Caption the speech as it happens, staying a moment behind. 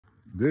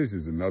this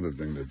is another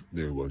thing to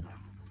deal with.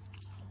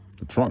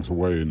 The trunk's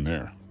way in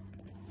there.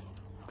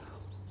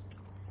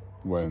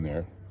 Way in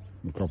there.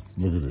 Look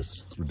at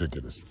this. It's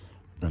ridiculous.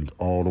 Bent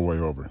all the way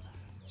over.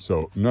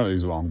 So none of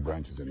these long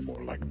branches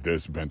anymore. Like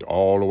this, bent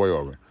all the way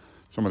over.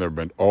 Some of them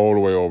bent all the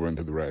way over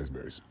into the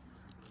raspberries.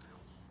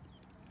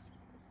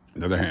 On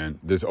the other hand,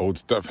 this old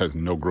stuff has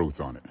no growth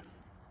on it.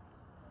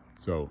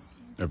 So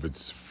if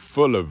it's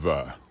full of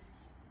the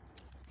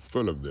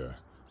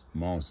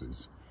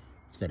mosses,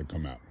 it's got to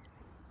come out.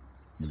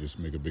 We'll just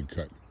make a big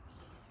cut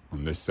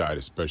on this side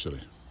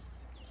especially.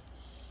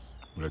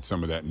 Let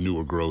some of that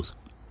newer growth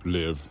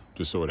live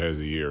just so it has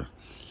a year.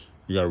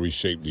 You got to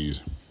reshape these.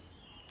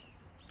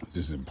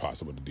 This is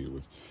impossible to deal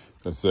with.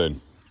 That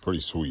said, pretty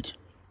sweet.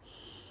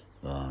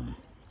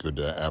 Good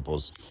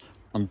apples.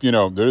 You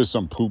know, there is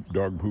some poop,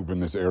 dog poop in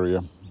this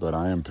area, but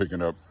I am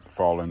picking up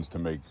fallings to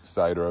make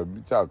cider.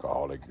 It's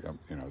alcoholic.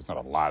 You know, it's not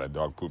a lot of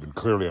dog poop, and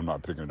clearly I'm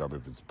not picking it up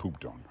if it's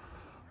pooped on.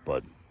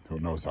 But who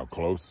knows how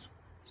close?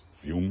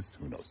 Fumes?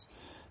 Who knows?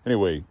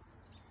 Anyway,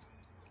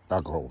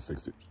 alcohol will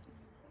fix it.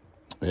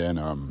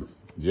 And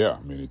yeah,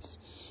 I mean, it's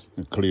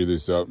clear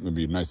this up. It'd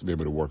be nice to be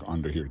able to work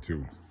under here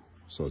too,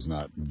 so it's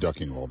not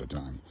ducking all the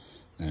time.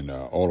 And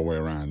all the way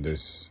around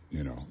this,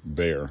 you know,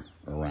 bare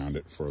around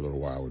it for a little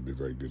while would be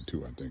very good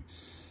too, I think.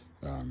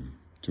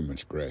 Too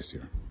much grass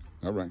here.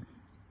 All right.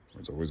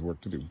 There's always work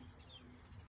to do.